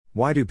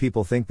Why do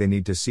people think they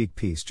need to seek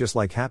peace just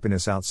like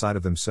happiness outside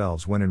of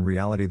themselves when in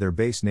reality their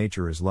base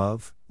nature is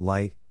love,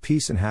 light,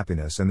 peace and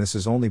happiness, and this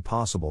is only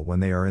possible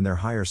when they are in their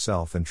higher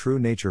self and true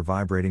nature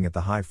vibrating at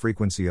the high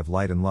frequency of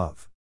light and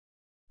love.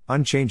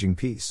 Unchanging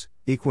peace,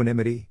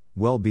 equanimity,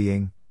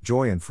 well-being,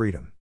 joy and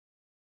freedom.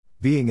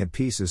 Being at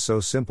peace is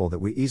so simple that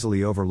we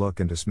easily overlook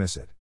and dismiss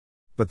it.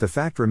 But the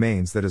fact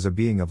remains that as a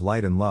being of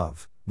light and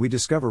love, we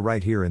discover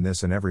right here in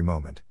this and every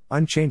moment,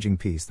 unchanging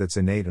peace that's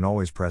innate and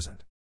always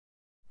present.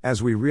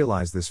 As we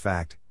realize this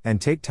fact, and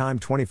take time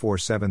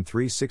 24/7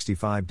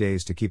 365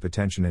 days to keep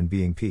attention in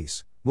being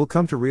peace, we'll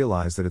come to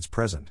realize that it's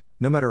present,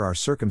 no matter our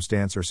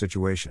circumstance or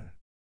situation.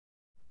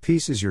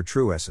 Peace is your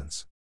true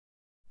essence.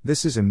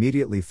 This is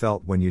immediately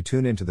felt when you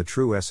tune into the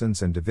true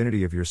essence and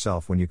divinity of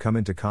yourself, when you come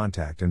into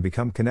contact and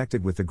become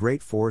connected with the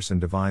great force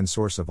and divine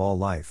source of all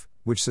life,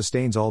 which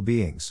sustains all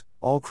beings,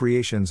 all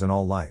creations and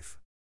all life.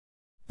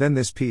 Then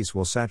this peace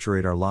will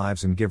saturate our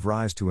lives and give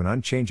rise to an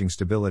unchanging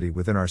stability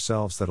within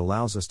ourselves that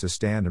allows us to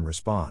stand and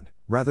respond,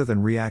 rather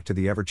than react to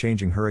the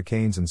ever-changing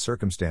hurricanes and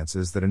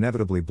circumstances that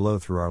inevitably blow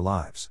through our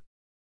lives.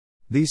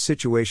 These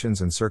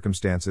situations and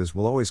circumstances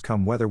will always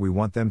come whether we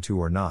want them to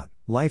or not.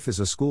 Life is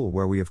a school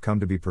where we have come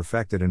to be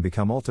perfected and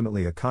become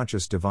ultimately a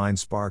conscious divine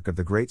spark of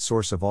the great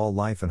source of all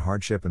life, and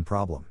hardship and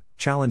problem,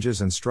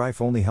 challenges and strife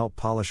only help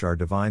polish our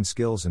divine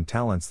skills and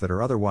talents that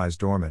are otherwise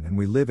dormant, and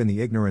we live in the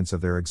ignorance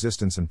of their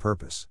existence and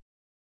purpose.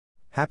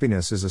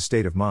 Happiness is a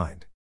state of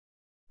mind.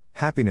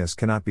 Happiness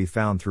cannot be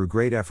found through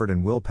great effort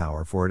and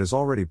willpower, for it is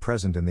already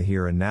present in the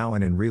here and now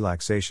and in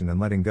relaxation and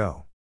letting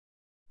go.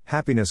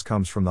 Happiness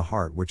comes from the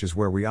heart, which is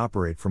where we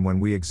operate from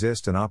when we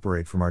exist and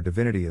operate from our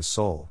divinity as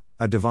soul,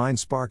 a divine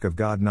spark of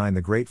God 9,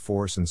 the great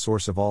force and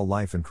source of all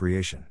life and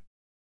creation.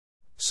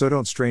 So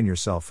don't strain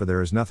yourself, for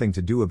there is nothing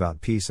to do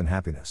about peace and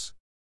happiness.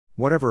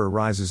 Whatever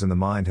arises in the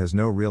mind has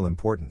no real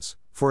importance,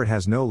 for it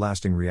has no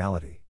lasting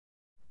reality.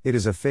 It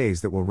is a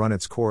phase that will run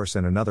its course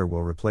and another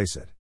will replace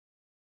it.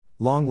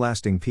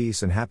 Long-lasting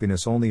peace and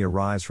happiness only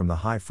arise from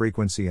the high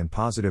frequency and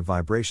positive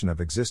vibration of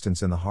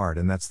existence in the heart,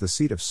 and that's the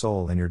seat of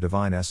soul and your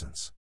divine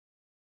essence.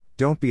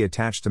 Don't be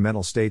attached to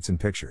mental states and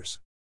pictures.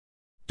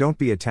 Don't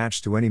be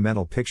attached to any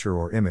mental picture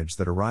or image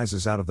that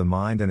arises out of the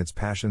mind and its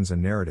passions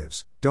and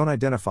narratives. Don't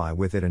identify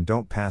with it and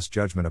don't pass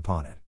judgment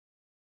upon it.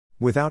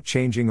 Without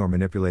changing or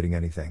manipulating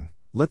anything,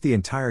 let the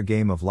entire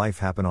game of life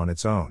happen on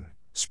its own,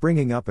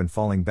 springing up and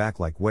falling back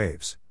like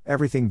waves.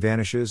 Everything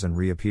vanishes and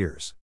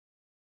reappears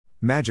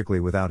magically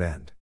without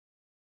end.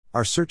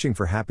 Our searching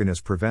for happiness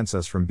prevents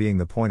us from being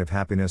the point of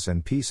happiness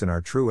and peace in our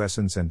true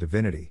essence and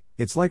divinity.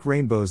 It's like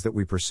rainbows that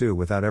we pursue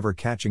without ever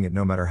catching it.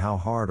 No matter how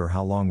hard or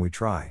how long we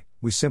try,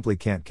 we simply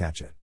can't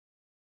catch it.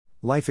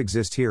 Life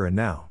exists here and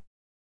now.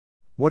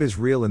 What is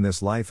real in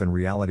this life and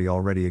reality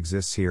already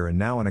exists here and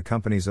now and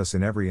accompanies us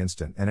in every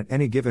instant and at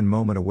any given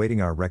moment, awaiting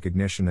our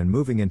recognition and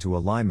moving into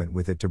alignment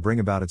with it to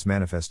bring about its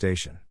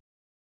manifestation.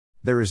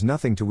 There is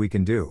nothing we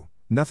can do,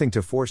 nothing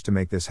to force to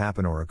make this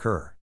happen or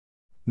occur.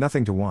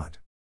 Nothing to want.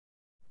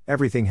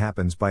 Everything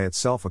happens by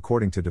itself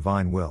according to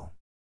divine will.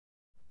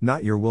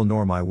 Not your will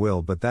nor my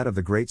will, but that of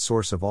the great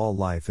source of all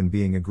life and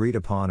being, agreed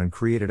upon and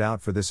created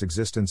out for this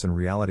existence and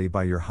reality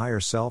by your higher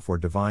self or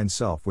divine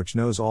self, which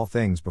knows all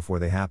things before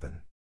they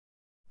happen.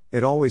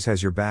 It always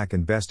has your back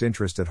and best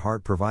interest at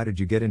heart, provided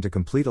you get into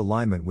complete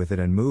alignment with it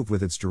and move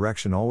with its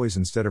direction always,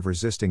 instead of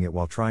resisting it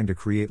while trying to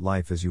create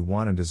life as you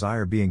want and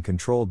desire, being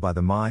controlled by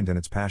the mind and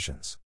its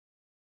passions.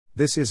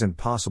 This isn't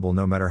possible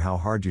no matter how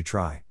hard you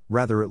try.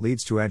 Rather, it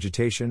leads to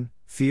agitation,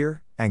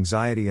 fear,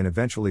 anxiety and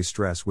eventually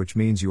stress, which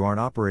means you aren't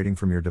operating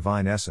from your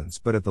divine essence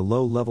but at the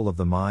low level of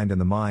the mind,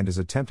 and the mind is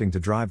attempting to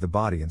drive the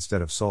body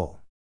instead of soul.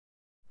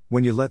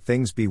 When you let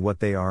things be what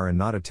they are and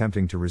not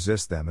attempting to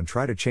resist them and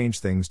try to change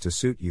things to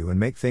suit you and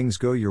make things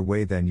go your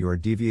way, then you are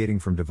deviating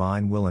from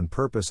divine will and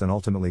purpose and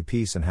ultimately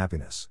peace and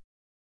happiness.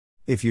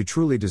 If you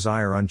truly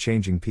desire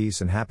unchanging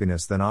peace and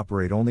happiness, then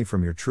operate only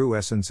from your true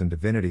essence and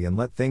divinity and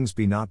let things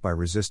be, not by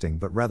resisting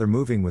but rather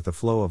moving with the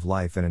flow of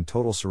life and in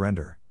total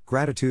surrender,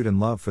 gratitude and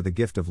love for the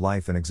gift of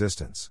life and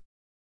existence.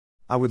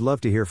 I would love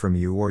to hear from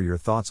you or your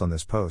thoughts on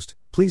this post.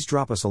 Please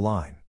drop us a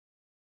line.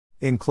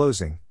 In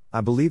closing,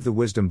 I believe the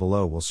wisdom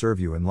below will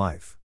serve you in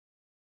life.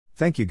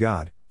 Thank you,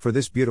 God, for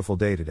this beautiful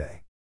day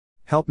today.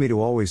 Help me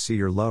to always see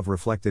your love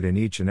reflected in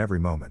each and every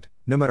moment,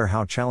 no matter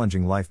how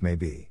challenging life may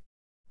be.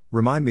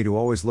 Remind me to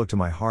always look to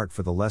my heart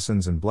for the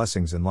lessons and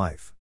blessings in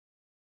life.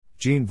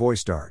 Gene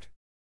Voice Dart.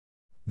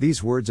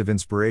 These words of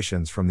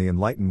inspirations from the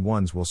enlightened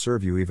ones will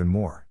serve you even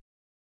more.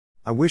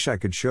 I wish I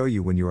could show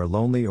you when you are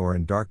lonely or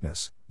in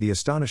darkness, the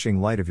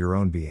astonishing light of your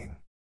own being.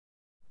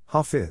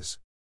 Hafiz.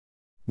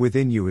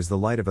 Within you is the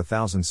light of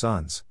 1,000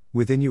 suns,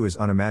 within you is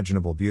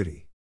unimaginable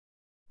beauty.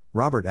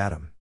 Robert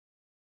Adam.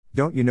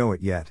 Don't you know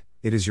it yet?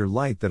 It is your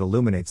light that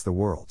illuminates the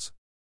worlds.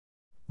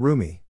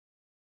 Rumi.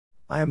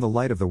 I am the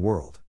light of the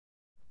world.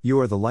 You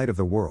are the light of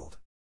the world.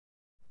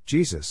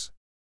 Jesus.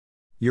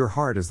 Your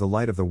heart is the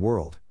light of the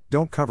world,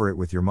 don't cover it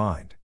with your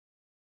mind.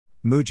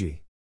 Muji.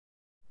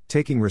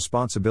 Taking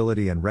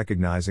responsibility and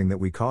recognizing that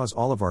we cause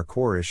all of our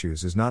core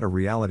issues is not a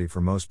reality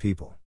for most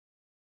people.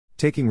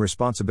 Taking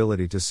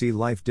responsibility to see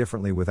life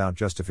differently without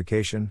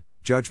justification,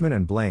 judgment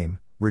and blame,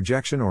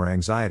 rejection or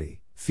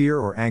anxiety, fear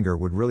or anger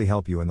would really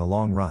help you in the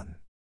long run.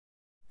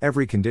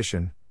 Every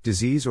condition,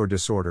 disease or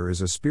disorder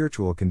is a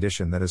spiritual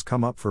condition that has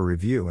come up for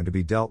review and to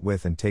be dealt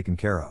with and taken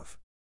care of.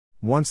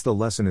 Once the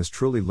lesson is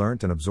truly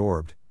learnt and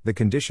absorbed, the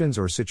conditions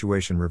or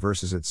situation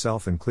reverses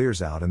itself and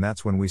clears out, and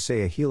that's when we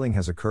say a healing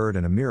has occurred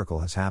and a miracle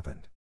has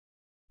happened.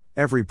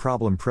 Every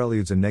problem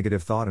preludes a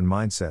negative thought and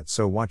mindset,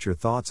 so watch your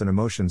thoughts and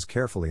emotions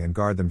carefully and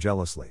guard them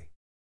jealously.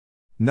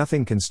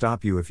 Nothing can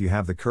stop you if you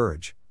have the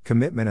courage,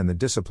 commitment and the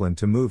discipline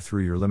to move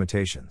through your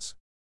limitations.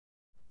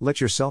 Let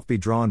yourself be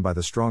drawn by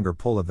the stronger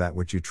pull of that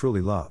which you truly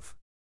love.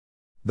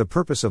 The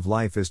purpose of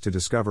life is to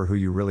discover who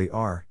you really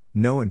are,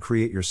 know and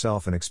create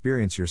yourself and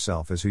experience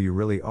yourself as who you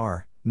really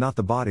are, not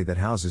the body that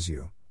houses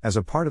you, as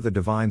a part of the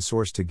divine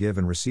source to give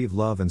and receive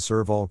love and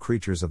serve all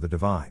creatures of the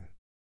divine.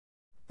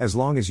 As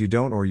long as you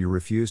don't or you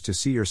refuse to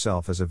see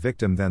yourself as a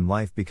victim, then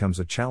life becomes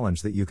a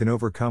challenge that you can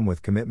overcome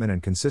with commitment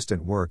and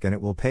consistent work, and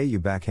it will pay you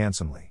back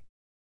handsomely.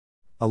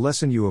 A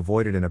lesson you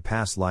avoided in a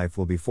past life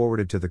will be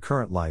forwarded to the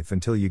current life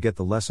until you get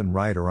the lesson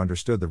right or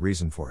understood the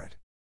reason for it.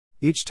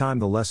 Each time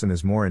the lesson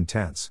is more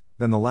intense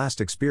than the last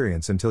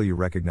experience until you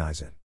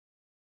recognize it.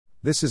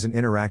 This is an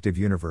interactive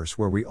universe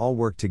where we all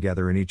work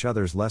together in each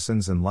other's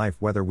lessons in life,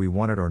 whether we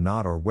want it or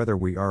not, or whether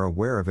we are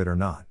aware of it or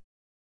not.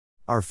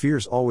 Our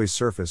fears always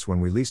surface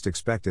when we least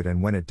expect it,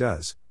 and when it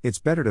does, it's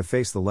better to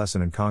face the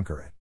lesson and conquer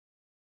it.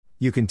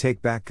 You can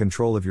take back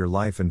control of your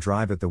life and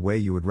drive it the way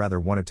you would rather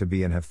want it to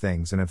be, and have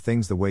things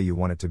the way you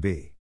want it to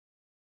be.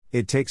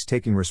 It takes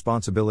taking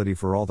responsibility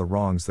for all the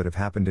wrongs that have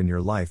happened in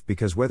your life,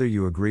 because whether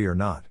you agree or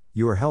not,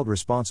 you are held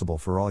responsible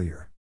for all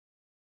your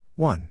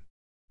 1.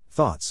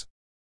 Thoughts,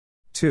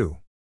 2.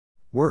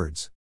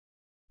 Words,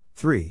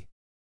 3.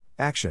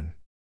 Action.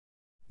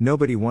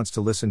 Nobody wants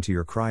to listen to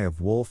your cry of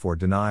wolf or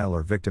denial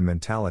or victim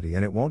mentality,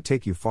 and it won't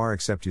take you far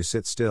except you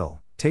sit still,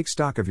 take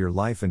stock of your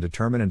life and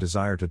determine and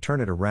desire to turn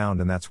it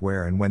around, and that's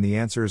where and when the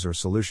answers or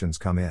solutions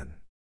come in.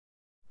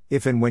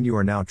 If and when you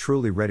are now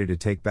truly ready to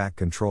take back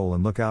control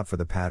and look out for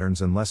the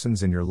patterns and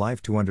lessons in your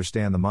life to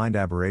understand the mind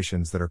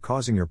aberrations that are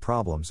causing your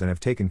problems and have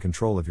taken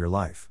control of your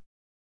life.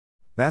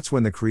 That's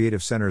when the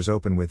creative centers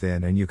open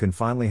within, and you can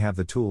finally have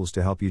the tools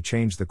to help you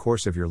change the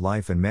course of your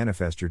life and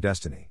manifest your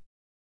destiny.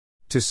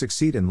 To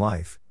succeed in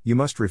life, you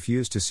must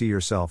refuse to see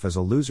yourself as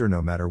a loser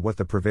no matter what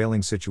the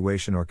prevailing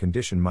situation or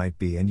condition might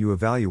be, and you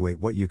evaluate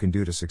what you can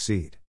do to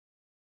succeed.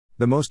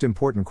 The most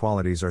important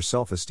qualities are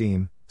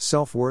self-esteem,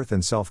 self-worth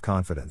and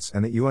self-confidence,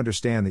 and that you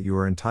understand that you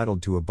are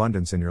entitled to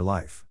abundance in your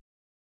life.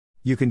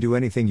 You can do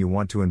anything you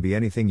want to and be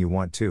anything you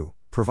want to,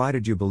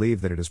 provided you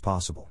believe that it is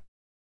possible.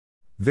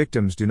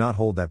 Victims do not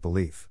hold that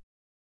belief.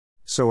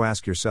 So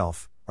ask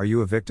yourself, are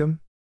you a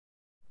victim?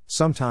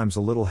 Sometimes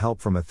a little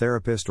help from a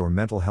therapist or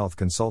mental health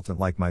consultant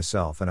like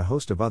myself and a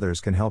host of others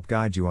can help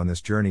guide you on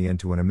this journey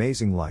into an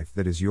amazing life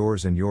that is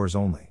yours and yours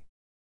only.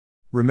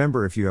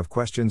 Remember, if you have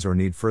questions or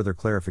need further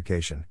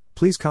clarification,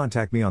 please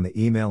contact me on the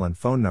email and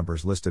phone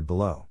numbers listed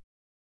below.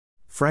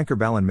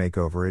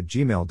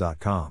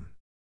 frankerballenmakeover@gmail.com.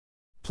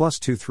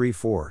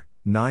 +234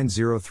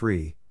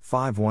 903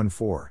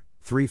 514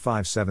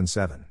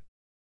 3577.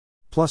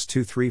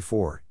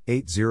 +234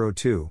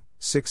 802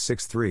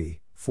 663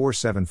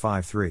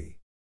 4753.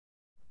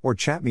 Or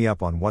chat me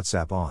up on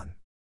WhatsApp on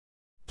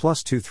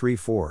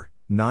 +234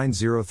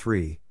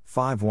 903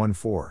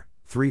 514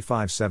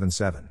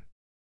 3577.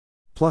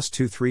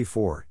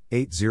 +234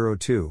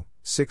 802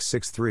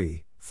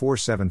 663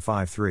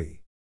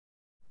 4753.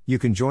 You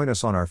can join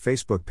us on our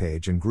Facebook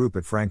page and group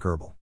at Frank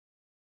Herbal.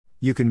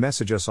 You can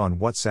message us on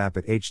WhatsApp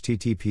at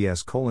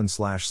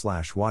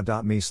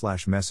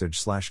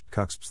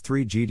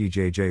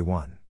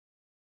https://wa.me/message/cuxps3gdjj1.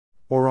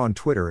 Or on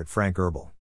Twitter at Frank Herbal.